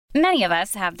Many of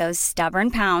us have those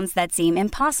stubborn pounds that seem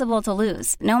impossible to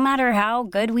lose, no matter how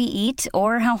good we eat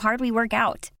or how hard we work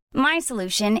out. My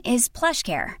solution is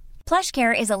PlushCare.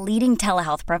 PlushCare is a leading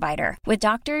telehealth provider with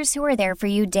doctors who are there for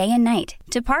you day and night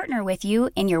to partner with you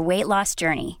in your weight loss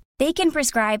journey. They can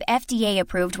prescribe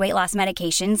FDA-approved weight loss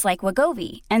medications like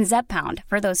Wegovy and Zepbound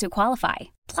for those who qualify.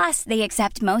 Plus, they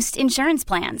accept most insurance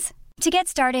plans. To get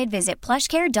started, visit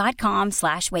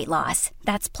plushcare.com/weightloss.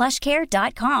 That's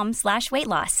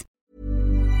plushcare.com/weightloss.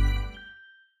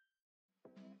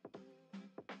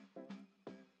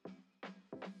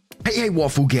 Hey,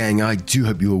 Waffle Gang, I do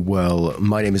hope you are well.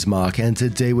 My name is Mark, and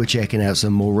today we're checking out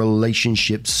some more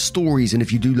relationship stories. And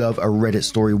if you do love a Reddit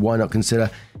story, why not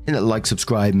consider hitting that like,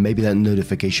 subscribe, maybe that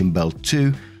notification bell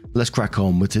too. Let's crack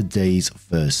on with today's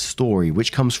first story,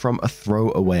 which comes from a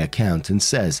throwaway account and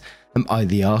says, "Am I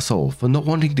the arsehole for not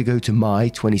wanting to go to my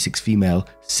 26 female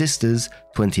sister's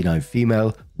 29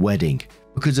 female wedding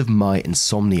because of my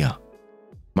insomnia?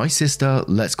 My sister,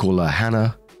 let's call her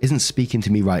Hannah, isn't speaking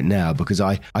to me right now because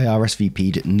I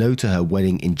RSVP'd no to her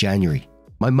wedding in January.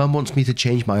 My mum wants me to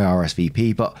change my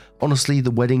RSVP, but honestly,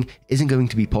 the wedding isn't going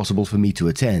to be possible for me to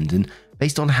attend, and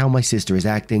based on how my sister is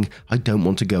acting, I don't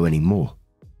want to go anymore.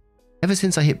 Ever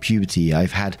since I hit puberty,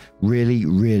 I've had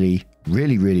really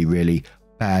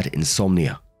bad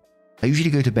insomnia. I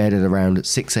usually go to bed at around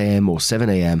 6 a.m. or 7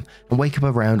 a.m. and wake up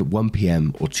around 1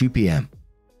 p.m. or 2 p.m.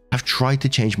 I've tried to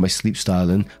change my sleep style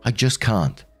and I just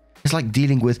can't. It's like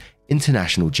dealing with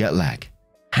international jet lag.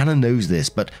 Hannah knows this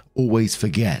but always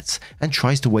forgets and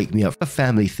tries to wake me up for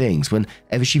family things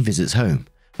whenever she visits home,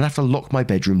 and I have to lock my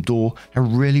bedroom door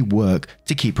and really work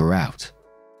to keep her out.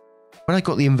 When I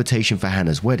got the invitation for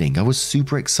Hannah's wedding, I was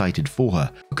super excited for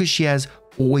her because she has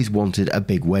always wanted a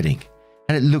big wedding,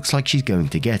 and it looks like she's going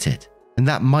to get it. And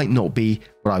that might not be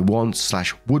what I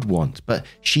want/would want, but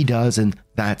she does, and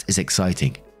that is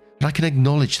exciting. And I can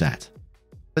acknowledge that.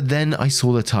 But then I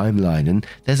saw the timeline, and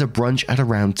there's a brunch at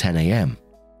around 10 a.m.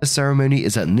 The ceremony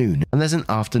is at noon, and there's an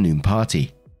afternoon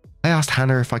party. I asked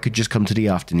Hannah if I could just come to the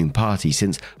afternoon party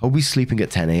since I'll be sleeping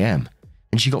at 10 a.m.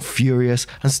 And she got furious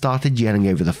and started yelling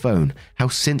over the phone how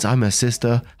since I'm her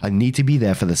sister, I need to be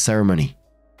there for the ceremony.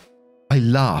 I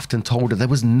laughed and told her there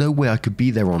was no way I could be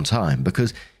there on time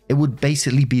because it would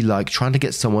basically be like trying to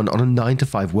get someone on a 9 to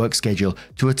 5 work schedule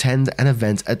to attend an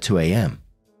event at 2 a.m.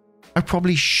 I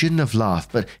probably shouldn't have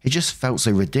laughed, but it just felt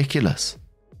so ridiculous.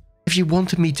 If she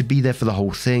wanted me to be there for the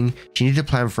whole thing, she needed to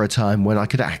plan for a time when I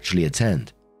could actually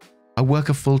attend. I work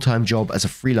a full-time job as a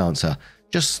freelancer,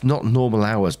 just not normal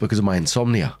hours because of my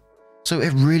insomnia. So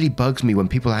it really bugs me when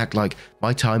people act like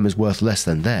my time is worth less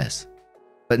than theirs.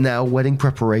 But now wedding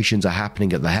preparations are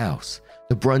happening at the house,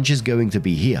 the brunch is going to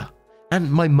be here,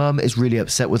 and my mum is really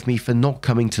upset with me for not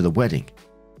coming to the wedding.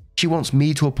 She wants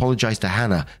me to apologize to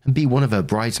Hannah and be one of her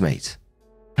bridesmaids.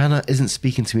 Hannah isn't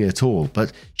speaking to me at all,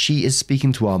 but she is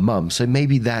speaking to our mum, so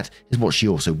maybe that is what she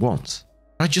also wants.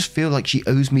 I just feel like she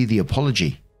owes me the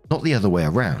apology, not the other way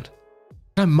around.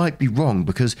 I might be wrong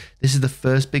because this is the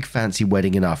first big fancy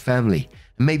wedding in our family,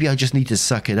 and maybe I just need to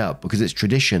suck it up because it's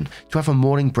tradition to have a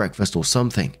morning breakfast or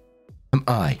something. Am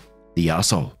I the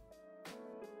arsehole?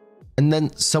 And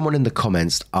then someone in the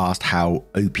comments asked how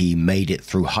OP made it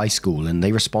through high school, and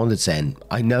they responded saying,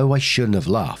 "I know I shouldn't have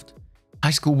laughed.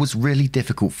 High school was really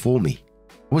difficult for me.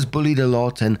 I was bullied a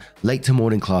lot and late to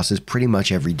morning classes pretty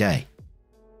much every day.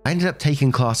 I ended up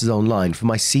taking classes online for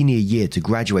my senior year to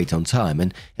graduate on time,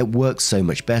 and it works so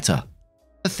much better.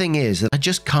 The thing is that I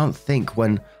just can't think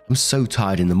when I'm so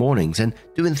tired in the mornings, and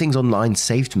doing things online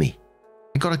saved me.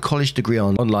 I got a college degree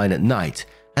online at night,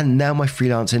 and now my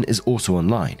freelancing is also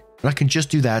online, and I can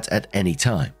just do that at any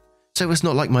time. So it's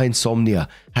not like my insomnia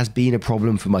has been a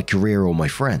problem for my career or my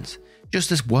friends,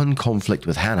 just this one conflict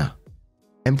with Hannah."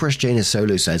 Empress Jaina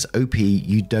Solo says, "OP,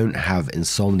 you don't have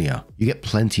insomnia. You get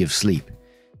plenty of sleep.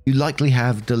 You likely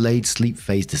have delayed sleep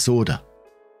phase disorder.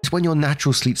 It's when your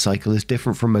natural sleep cycle is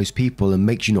different from most people and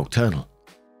makes you nocturnal."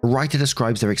 A writer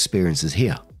describes their experiences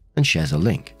here and shares a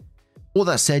link. "All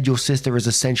that said, your sister is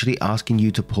essentially asking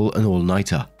you to pull an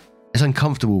all-nighter. It's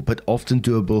uncomfortable but often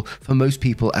doable for most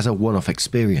people as a one-off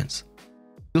experience.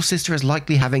 Your sister is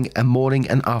likely having a morning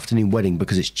and afternoon wedding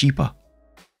because it's cheaper.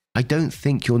 I don't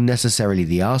think you're necessarily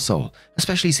the arsehole,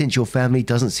 especially since your family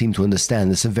doesn't seem to understand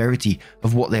the severity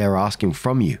of what they are asking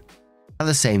from you. At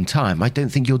the same time, I don't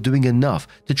think you're doing enough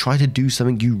to try to do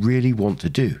something you really want to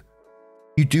do.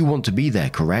 You do want to be there,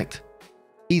 correct?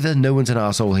 Either no one's an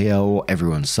arsehole here or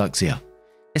everyone sucks here.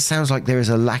 It sounds like there is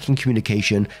a lack in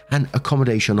communication and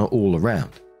accommodation all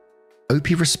around."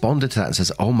 OP responded to that and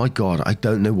says, "Oh my god, I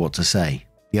don't know what to say.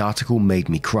 The article made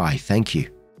me cry, thank you."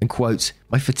 And quotes,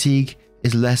 "My fatigue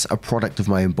is less a product of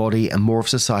my own body and more of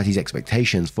society's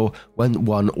expectations for when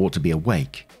one ought to be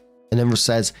awake. And then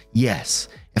says, yes,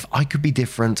 if I could be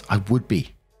different, I would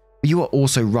be. But you are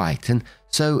also right, and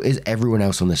so is everyone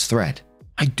else on this thread.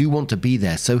 I do want to be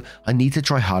there, so I need to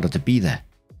try harder to be there.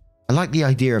 I like the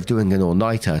idea of doing an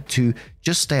all-nighter to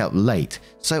just stay up late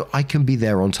so I can be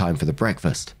there on time for the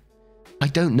breakfast. I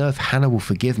don't know if Hannah will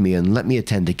forgive me and let me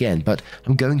attend again, but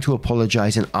I'm going to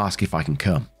apologize and ask if I can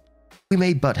come. We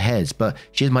may butt heads, but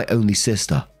she is my only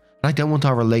sister, and I don't want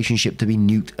our relationship to be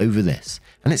nuked over this,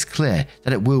 and it's clear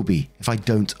that it will be if I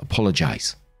don't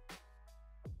apologize.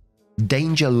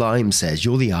 Danger Lime says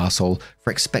you're the arsehole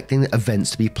for expecting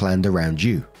events to be planned around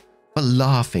you, for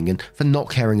laughing and for not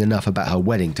caring enough about her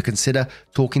wedding to consider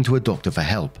talking to a doctor for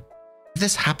help. If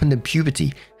this happened in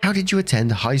puberty, how did you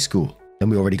attend high school? And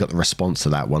we already got the response to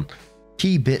that one.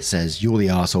 T-Bit says you're the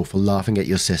arsehole for laughing at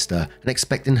your sister and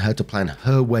expecting her to plan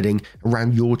her wedding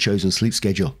around your chosen sleep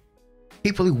schedule.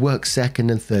 People who work second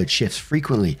and third shifts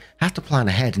frequently have to plan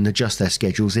ahead and adjust their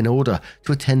schedules in order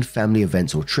to attend family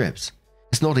events or trips.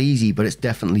 It's not easy, but it's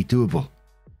definitely doable.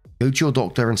 Go to your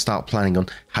doctor and start planning on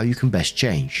how you can best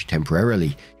change,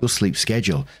 temporarily, your sleep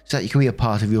schedule so that you can be a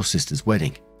part of your sister's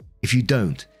wedding. If you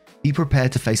don't, be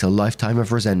prepared to face a lifetime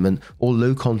of resentment or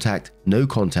low contact, no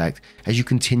contact as you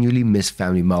continually miss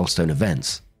family milestone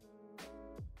events.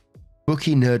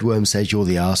 Bookie Nerdworm says you're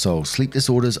the arsehole. Sleep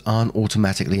disorders aren't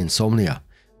automatically insomnia.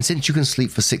 And since you can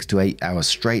sleep for 6 to 8 hours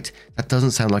straight, that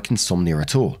doesn't sound like insomnia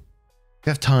at all. You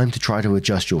have time to try to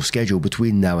adjust your schedule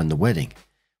between now and the wedding.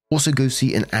 Also go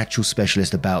see an actual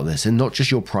specialist about this and not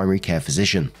just your primary care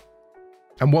physician.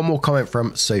 And one more comment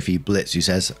from Sophie Blitz who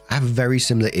says, I have very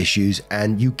similar issues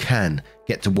and you can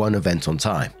get to one event on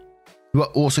time. You are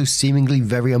also seemingly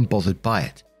very unbothered by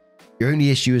it. Your only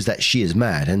issue is that she is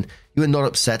mad and you are not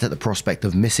upset at the prospect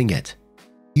of missing it.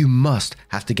 You must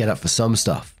have to get up for some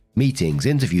stuff. Meetings,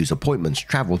 interviews, appointments,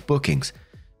 travel, bookings.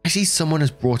 I see someone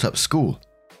has brought up school.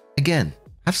 Again,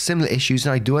 I have similar issues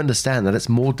and I do understand that it's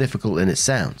more difficult than it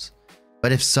sounds.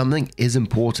 But if something is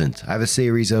important, I have a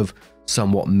series of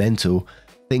somewhat mental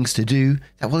things to do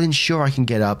that will ensure I can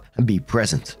get up and be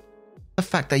present. The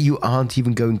fact that you aren't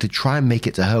even going to try and make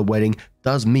it to her wedding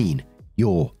does mean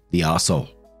you're the arsehole.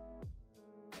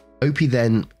 OP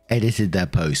then edited their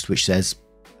post which says,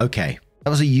 okay, that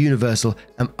was a universal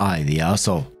am I the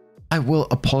arsehole. I will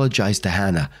apologize to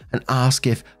Hannah and ask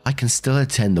if I can still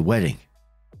attend the wedding.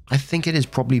 I think it is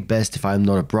probably best if I am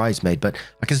not a bridesmaid, but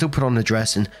I can still put on a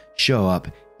dress and show up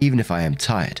even if I am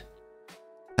tired.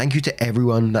 Thank you to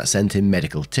everyone that sent in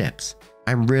medical tips.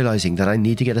 I'm realizing that I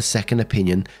need to get a second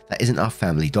opinion that isn't our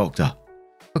family doctor,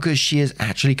 because she is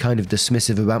actually kind of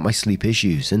dismissive about my sleep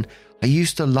issues, and I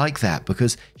used to like that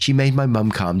because she made my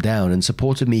mum calm down and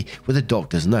supported me with a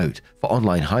doctor's note for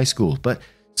online high school, but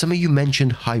some of you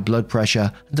mentioned high blood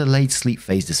pressure and delayed sleep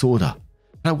phase disorder.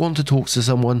 And I want to talk to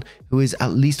someone who is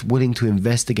at least willing to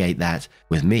investigate that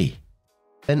with me.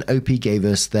 Then OP gave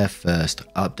us their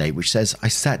first update, which says, I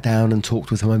sat down and talked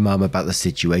with my mum about the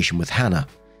situation with Hannah.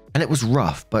 And it was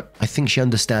rough, but I think she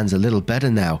understands a little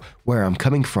better now where I'm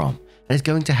coming from and is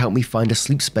going to help me find a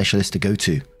sleep specialist to go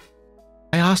to.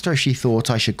 I asked her if she thought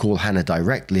I should call Hannah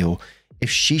directly or if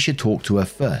she should talk to her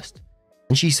first.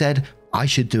 And she said I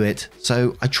should do it,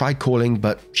 so I tried calling,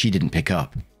 but she didn't pick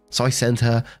up. So I sent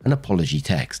her an apology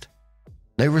text.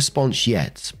 No response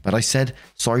yet, but I said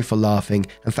sorry for laughing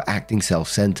and for acting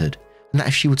self-centered, and that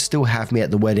if she would still have me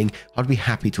at the wedding, I'd be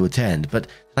happy to attend, but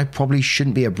that I probably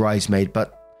shouldn't be a bridesmaid,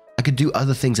 but I could do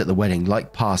other things at the wedding,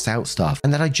 like pass out stuff,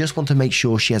 and that I just want to make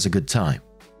sure she has a good time.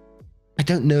 I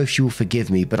don't know if she will forgive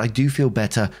me, but I do feel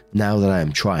better now that I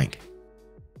am trying.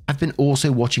 I've been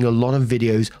also watching a lot of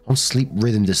videos on sleep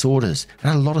rhythm disorders,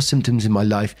 and a lot of symptoms in my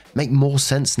life make more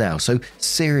sense now, so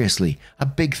seriously, a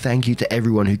big thank you to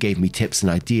everyone who gave me tips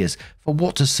and ideas for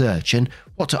what to search and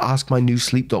what to ask my new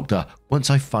sleep doctor once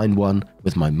I find one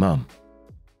with my mum.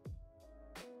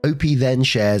 OP then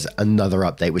shares another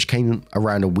update which came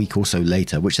around a week or so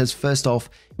later, which says first off,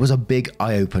 it was a big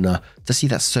eye-opener to see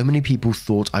that so many people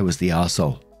thought I was the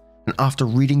arsehole. And after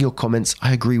reading your comments,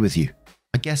 I agree with you.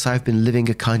 I guess I've been living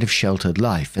a kind of sheltered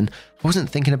life and I wasn't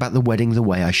thinking about the wedding the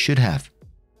way I should have.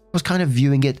 I was kind of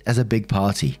viewing it as a big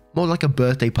party, more like a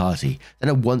birthday party than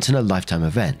a once-in-a-lifetime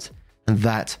event, and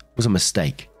that was a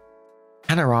mistake.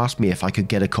 Hannah asked me if I could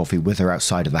get a coffee with her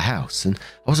outside of the house, and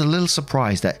I was a little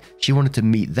surprised that she wanted to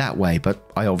meet that way,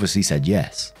 but I obviously said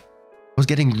yes. I was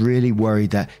getting really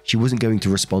worried that she wasn't going to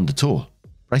respond at all,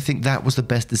 but I think that was the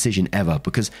best decision ever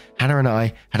because Hannah and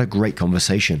I had a great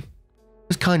conversation.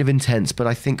 It was kind of intense, but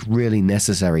I think really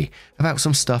necessary, about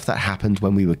some stuff that happened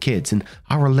when we were kids and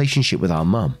our relationship with our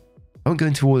mum. I won't go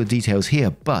into all the details here,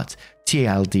 but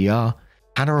TLDR,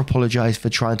 Hannah apologized for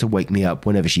trying to wake me up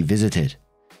whenever she visited.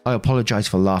 I apologized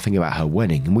for laughing about her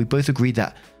wedding, and we both agreed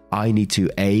that I need to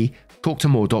A, talk to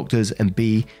more doctors, and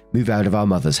B, move out of our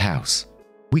mother's house.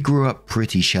 We grew up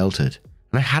pretty sheltered,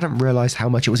 and I hadn't realized how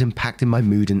much it was impacting my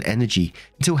mood and energy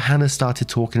until Hannah started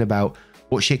talking about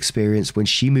what she experienced when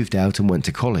she moved out and went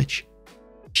to college.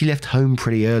 She left home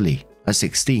pretty early, at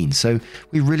 16, so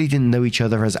we really didn't know each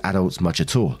other as adults much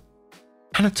at all.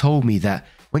 Hannah told me that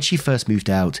when she first moved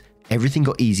out, everything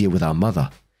got easier with our mother,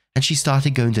 and she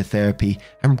started going to therapy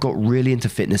and got really into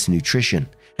fitness and nutrition,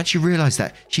 and she realized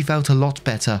that she felt a lot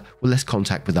better with less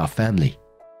contact with our family.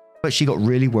 But she got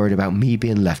really worried about me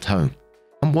being left home,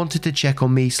 and wanted to check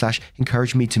on me /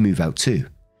 encourage me to move out too,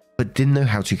 but didn't know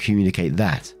how to communicate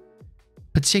that,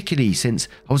 particularly since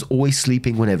I was always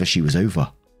sleeping whenever she was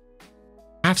over.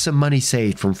 I have some money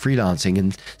saved from freelancing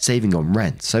and saving on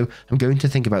rent, so I'm going to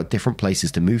think about different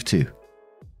places to move to.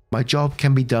 My job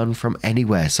can be done from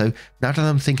anywhere, so now that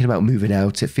I'm thinking about moving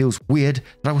out, it feels weird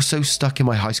that I was so stuck in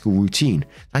my high school routine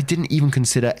that I didn't even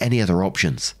consider any other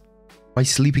options. My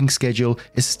sleeping schedule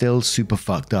is still super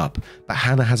fucked up, but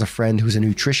Hannah has a friend who's a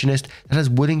nutritionist that is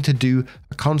willing to do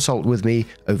a consult with me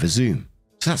over Zoom,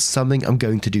 so that's something I'm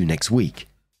going to do next week.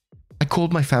 I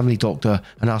called my family doctor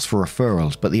and asked for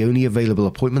referrals, but the only available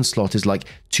appointment slot is like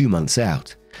 2 months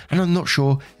out, and I'm not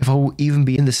sure if I will even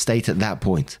be in the state at that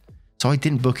point. So I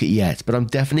didn't book it yet, but I'm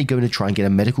definitely going to try and get a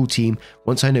medical team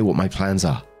once I know what my plans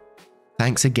are.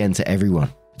 Thanks again to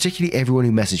everyone, particularly everyone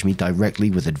who messaged me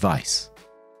directly with advice.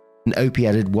 And Opie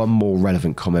added one more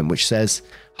relevant comment which says,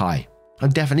 "Hi, I'm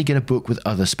definitely going to book with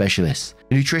other specialists.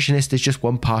 A nutritionist is just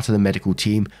one part of the medical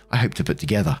team I hope to put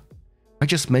together. I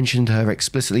just mentioned her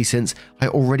explicitly since I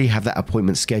already have that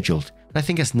appointment scheduled, and I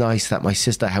think it's nice that my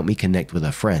sister helped me connect with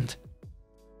her friend."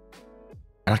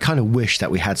 And I kind of wish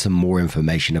that we had some more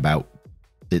information about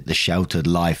the sheltered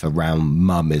life around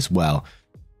mum as well,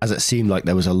 as it seemed like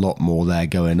there was a lot more there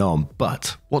going on.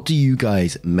 But what do you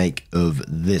guys make of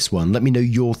this one? Let me know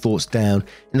your thoughts down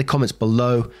in the comments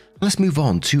below. Let's move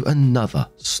on to another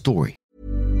story.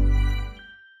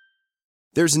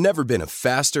 There's never been a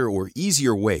faster or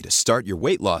easier way to start your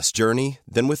weight loss journey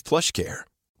than with PlushCare.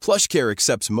 PlushCare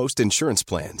accepts most insurance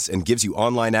plans and gives you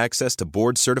online access to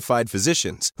board-certified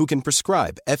physicians who can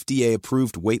prescribe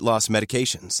FDA-approved weight loss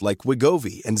medications like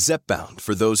Wegovy and Zepbound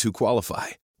for those who qualify.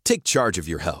 Take charge of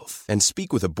your health and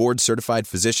speak with a board-certified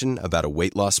physician about a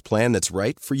weight loss plan that's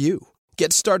right for you.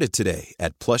 Get started today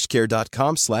at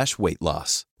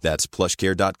plushcare.com/weightloss. That's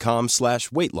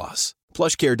plushcare.com/weightloss.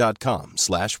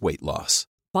 plushcare.com/weightloss.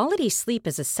 Quality sleep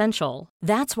is essential.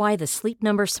 That's why the Sleep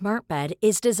Number Smart Bed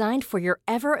is designed for your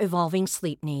ever-evolving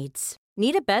sleep needs.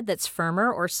 Need a bed that's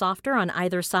firmer or softer on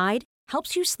either side?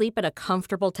 Helps you sleep at a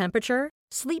comfortable temperature?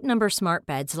 Sleep Number Smart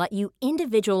Beds let you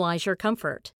individualize your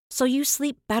comfort, so you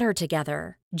sleep better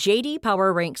together. J.D.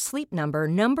 Power ranks Sleep Number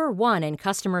 #1 in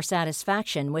customer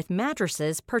satisfaction with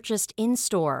mattresses purchased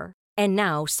in-store. And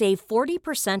now, save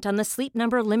 40% on the Sleep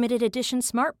Number Limited Edition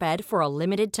Smart Bed for a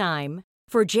limited time.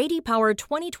 For J.D. Power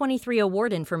 2023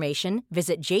 award information,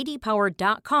 visit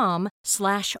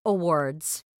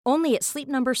jdpower.com/awards. Only at Sleep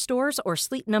Number stores or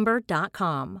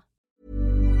sleepnumber.com.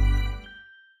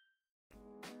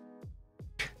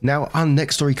 Now, our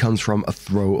next story comes from a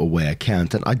throwaway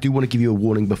account, and I do want to give you a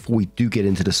warning before we do get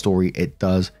into the story. It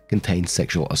does contain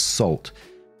sexual assault,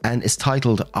 and it's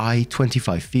titled, "I,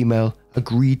 25 female,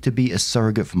 agreed to be a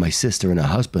surrogate for my sister and her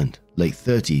husband, late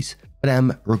 30s, but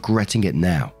am regretting it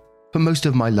now. For most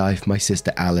of my life, my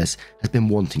sister Alice has been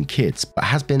wanting kids, but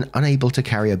has been unable to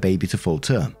carry a baby to full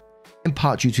term, in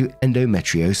part due to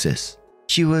endometriosis.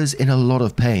 She was in a lot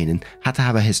of pain and had to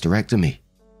have a hysterectomy.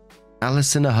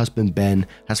 Alice and her husband Ben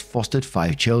has fostered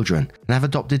 5 children and have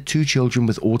adopted 2 children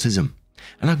with autism,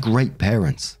 and are great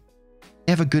parents.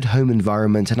 They have a good home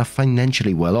environment and are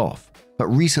financially well off, but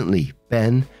recently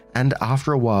Ben, and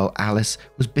after a while Alice,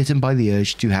 was bitten by the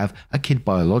urge to have a kid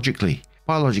biologically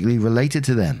related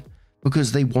to them,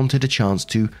 because they wanted a chance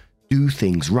to do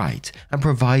things right and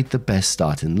provide the best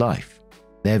start in life.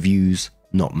 Their views,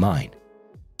 not mine.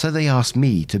 So they asked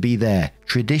me to be their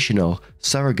traditional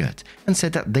surrogate and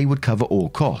said that they would cover all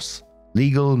costs,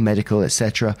 legal, medical,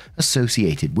 etc.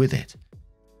 associated with it.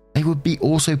 They would be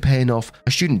also paying off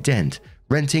a student debt,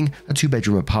 renting a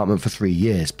 2-bedroom apartment for 3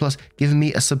 years, plus giving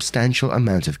me a substantial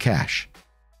amount of cash.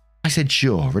 I said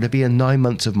sure, it'd be a 9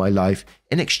 months of my life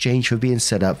in exchange for being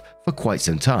set up for quite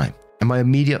some time, and my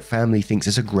immediate family thinks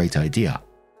it's a great idea.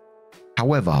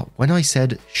 However, when I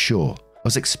said sure, I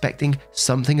was expecting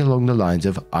something along the lines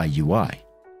of IUI,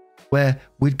 where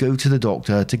we'd go to the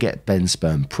doctor to get Ben's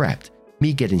sperm prepped,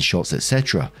 me getting shots,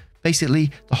 etc.,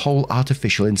 Basically, the whole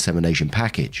artificial insemination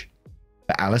package.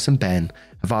 But Alice and Ben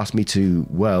have asked me to,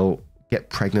 well, get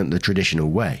pregnant the traditional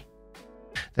way.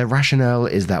 Their rationale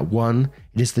is that 1,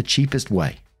 it is the cheapest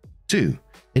way. 2,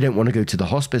 they don't want to go to the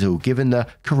hospital given the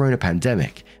corona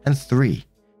pandemic. And 3,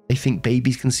 they think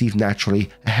babies conceived naturally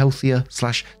are healthier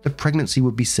 / the pregnancy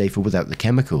would be safer without the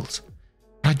chemicals.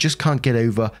 I just can't get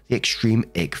over the extreme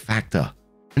ick factor.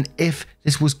 And if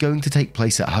this was going to take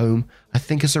place at home, I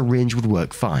think a syringe would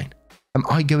work fine. Am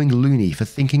I going loony for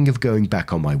thinking of going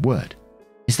back on my word?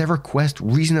 Is their request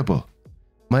reasonable?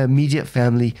 My immediate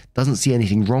family doesn't see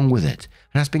anything wrong with it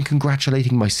and has been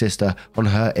congratulating my sister on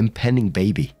her impending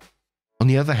baby. On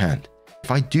the other hand, if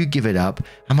I do give it up,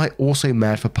 am I also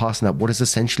mad for passing up what is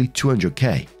essentially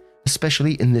 $200k,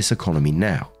 especially in this economy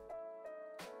now?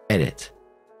 Edit.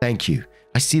 Thank you.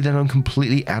 I see that I'm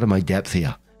completely out of my depth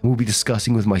here and will be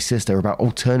discussing with my sister about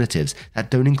alternatives that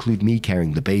don't include me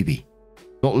carrying the baby.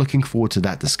 Not looking forward to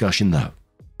that discussion though.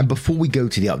 And before we go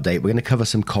to the update, we're going to cover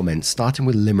some comments, starting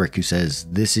with Limerick, who says,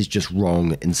 this is just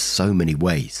wrong in so many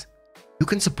ways. Who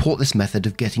can support this method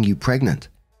of getting you pregnant?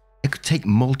 It could take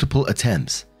multiple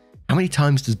attempts. How many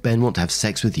times does Ben want to have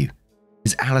sex with you?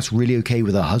 Is Alice really okay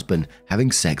with her husband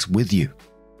having sex with you?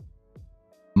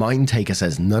 Mind Taker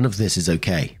says none of this is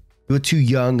okay. You are too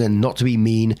young and, not to be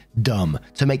mean, dumb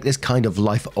to make this kind of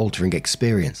life-altering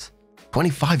experience.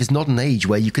 25 is not an age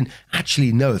where you can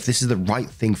actually know if this is the right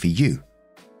thing for you.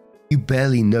 You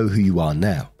barely know who you are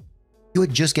now. You are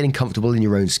just getting comfortable in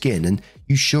your own skin, and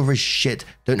you sure as shit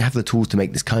don't have the tools to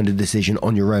make this kind of decision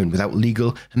on your own without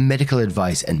legal and medical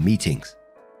advice and meetings.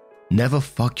 Never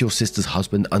fuck your sister's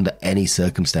husband under any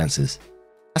circumstances.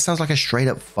 That sounds like a straight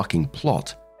up fucking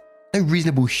plot. No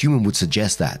reasonable human would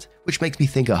suggest that, which makes me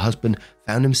think her husband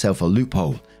found himself a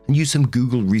loophole and used some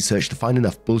Google research to find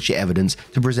enough bullshit evidence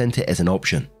to present it as an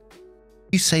option.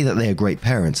 You say that they are great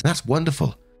parents, and that's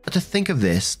wonderful, but to think of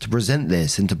this, to present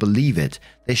this, and to believe it,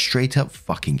 they're straight up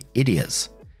fucking idiots.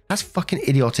 As fucking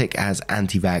idiotic as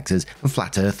anti-vaxxers and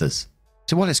flat earthers.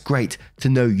 So while it's great to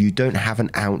know you don't have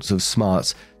an ounce of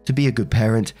smarts to be a good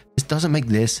parent, this doesn't make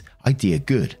this idea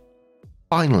good.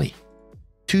 Finally,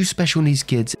 2 special needs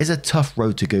kids is a tough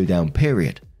road to go down,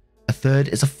 period. A third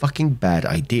is a fucking bad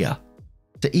idea.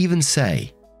 To even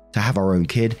say, to have our own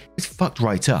kid is fucked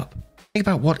right up. Think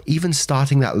about what even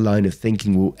starting that line of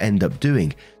thinking will end up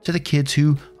doing to the kids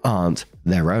who aren't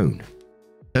their own.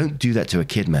 Don't do that to a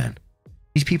kid, man.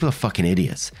 These people are fucking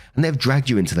idiots, and they've dragged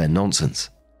you into their nonsense.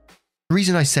 The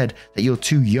reason I said that you're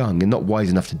too young and not wise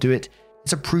enough to do it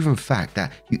is a proven fact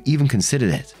that you even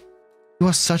considered it. You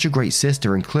are such a great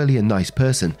sister and clearly a nice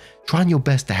person, trying your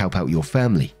best to help out your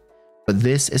family. But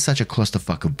this is such a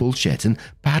clusterfuck of bullshit and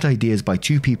bad ideas by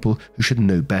 2 people who should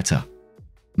know better.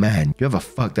 Man, you have a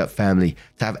fucked up family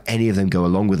to have any of them go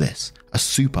along with this. A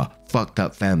super fucked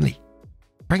up family.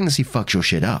 Pregnancy fucks your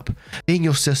shit up. Being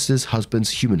your sister's husband's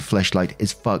human fleshlight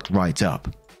is fucked right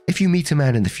up. If you meet a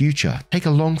man in the future, take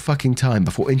a long fucking time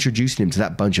before introducing him to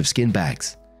that bunch of skin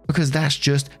bags. Because that's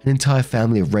just an entire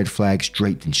family of red flags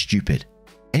draped in stupid.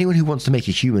 Anyone who wants to make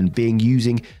a human being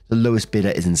using the lowest bidder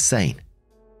is insane.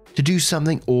 To do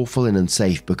something awful and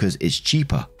unsafe because it's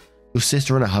cheaper. Your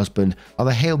sister and her husband are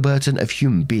the Hale Burton of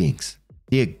human beings.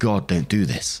 Dear God, don't do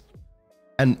this.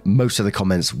 And most of the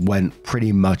comments went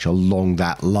pretty much along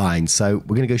that line, so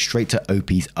we're going to go straight to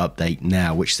OP's update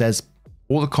now, which says,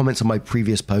 all the comments on my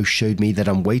previous post showed me that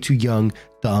I'm way too young,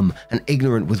 dumb, and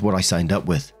ignorant with what I signed up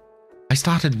with. I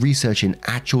started researching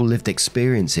actual lived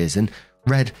experiences and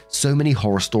read so many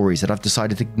horror stories that I've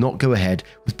decided to not go ahead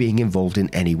with being involved in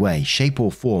any way, shape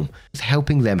or form with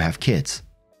helping them have kids.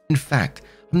 In fact,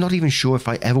 I'm not even sure if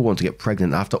I ever want to get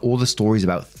pregnant after all the stories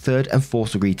about 3rd and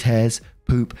 4th degree tears,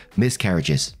 poop,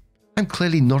 miscarriages. I'm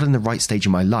clearly not in the right stage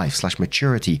of my life /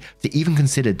 maturity to even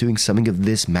consider doing something of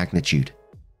this magnitude.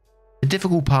 The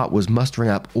difficult part was mustering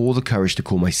up all the courage to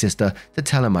call my sister to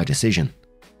tell her my decision.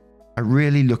 I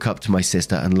really look up to my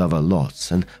sister and love her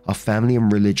lots, and our family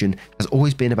and religion has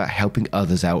always been about helping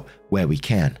others out where we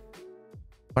can.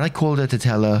 When I called her to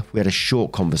tell her, we had a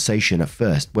short conversation at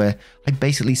first where I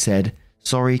basically said,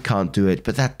 sorry, can't do it,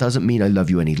 but that doesn't mean I love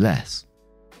you any less.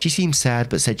 She seemed sad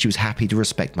but said she was happy to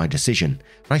respect my decision,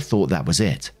 and I thought that was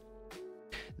it.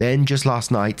 Then just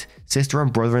last night, sister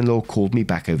and brother-in-law called me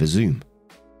back over Zoom.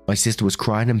 My sister was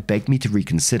crying and begged me to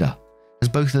reconsider, as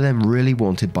both of them really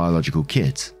wanted biological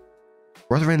kids.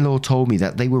 Brother-in-law told me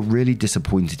that they were really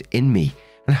disappointed in me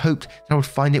and hoped that I would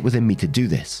find it within me to do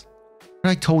this.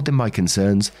 When I told them my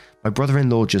concerns, my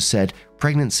brother-in-law just said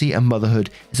pregnancy and motherhood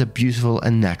is a beautiful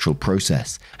and natural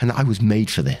process, and I was made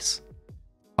for this.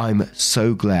 I'm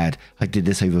so glad I did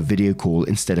this over video call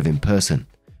instead of in person,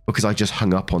 because I just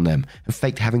hung up on them and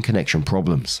faked having connection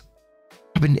problems.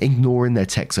 I've been ignoring their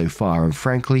text so far, and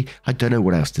frankly, I don't know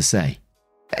what else to say.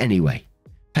 But anyway,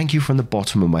 thank you from the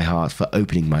bottom of my heart for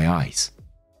opening my eyes.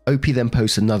 OP then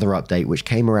posts another update which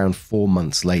came around 4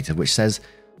 months later, which says,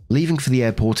 leaving for the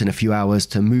airport in a few hours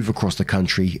to move across the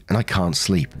country, and I can't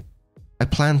sleep. I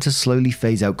plan to slowly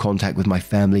phase out contact with my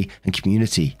family and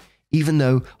community, even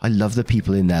though I love the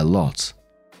people in there lots.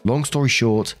 Long story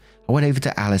short, I went over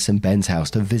to Alice and Ben's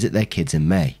house to visit their kids in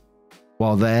May.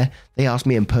 While there, they asked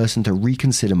me in person to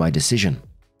reconsider my decision.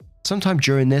 Sometime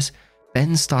during this,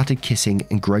 Ben started kissing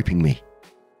and groping me.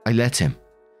 I let him.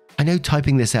 I know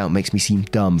typing this out makes me seem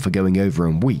dumb for going over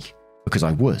and weak, because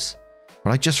I was.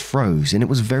 But I just froze, and it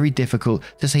was very difficult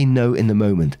to say no in the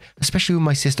moment, especially with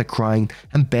my sister crying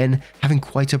and Ben having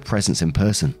quite a presence in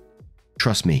person.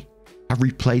 Trust me, I've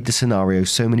replayed the scenario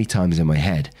so many times in my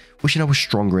head, wishing I was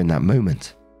stronger in that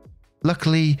moment.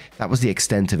 Luckily, that was the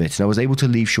extent of it, and I was able to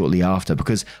leave shortly after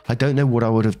because I don't know what I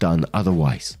would have done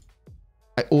otherwise.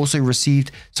 I also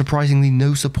received surprisingly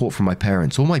no support from my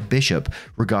parents or my bishop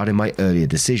regarding my earlier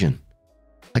decision.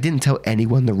 I didn't tell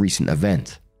anyone the recent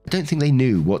event. I don't think they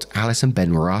knew what Alice and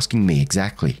Ben were asking me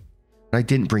exactly, and I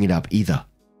didn't bring it up either.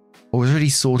 I was already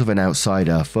sort of an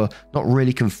outsider for not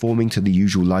really conforming to the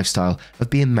usual lifestyle of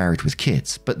being married with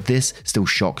kids, but this still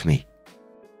shocked me.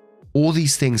 All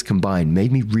these things combined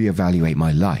made me reevaluate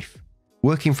my life.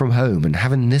 Working from home and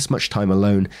having this much time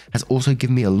alone has also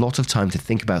given me a lot of time to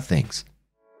think about things.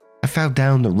 I fell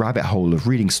down the rabbit hole of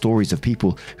reading stories of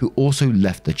people who also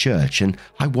left the church, and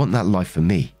I want that life for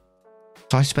me.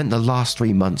 So I spent the last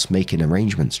 3 months making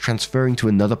arrangements, transferring to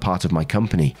another part of my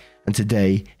company, and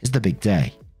today is the big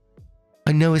day.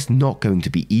 I know it's not going to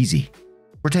be easy.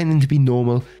 Pretending to be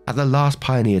normal at the last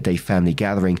Pioneer Day family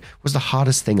gathering was the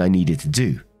hardest thing I needed to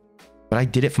do. But I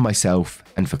did it for myself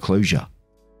and for closure.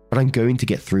 But I'm going to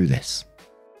get through this.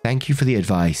 Thank you for the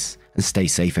advice, and stay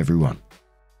safe, everyone.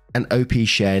 And OP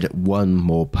shared one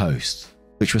more post,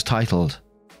 which was titled,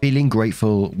 Feeling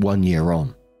Grateful 1 Year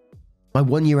On. My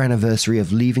 1 year anniversary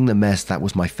of leaving the mess that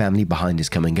was my family behind is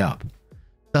coming up.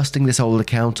 Dusting this old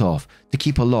account off to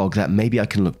keep a log that maybe I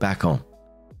can look back on.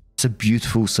 It's a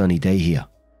beautiful sunny day here.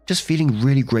 Just feeling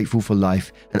really grateful for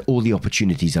life and all the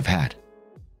opportunities I've had.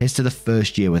 Here's to the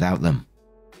first year without them.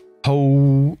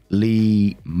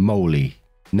 Holy moly.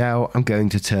 Now I'm going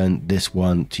to turn this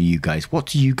one to you guys. What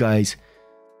do you guys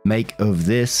make of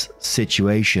this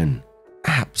situation?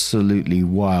 Absolutely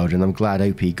wild, and I'm glad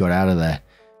OP got out of there.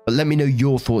 But let me know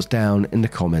your thoughts down in the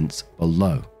comments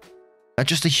below. Now,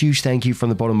 just a huge thank you from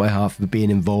the bottom of my heart for being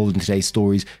involved in today's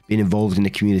stories, being involved in the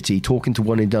community, talking to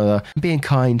one another, and being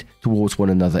kind towards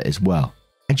one another as well.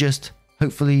 And just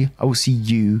hopefully I will see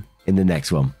you in the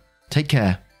next one. Take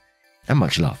care and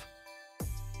much love.